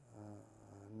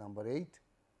number 8,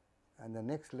 and the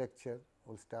next lecture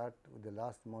will start with the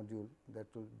last module that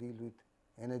will deal with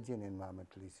energy and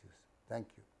environmental issues. Thank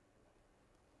you.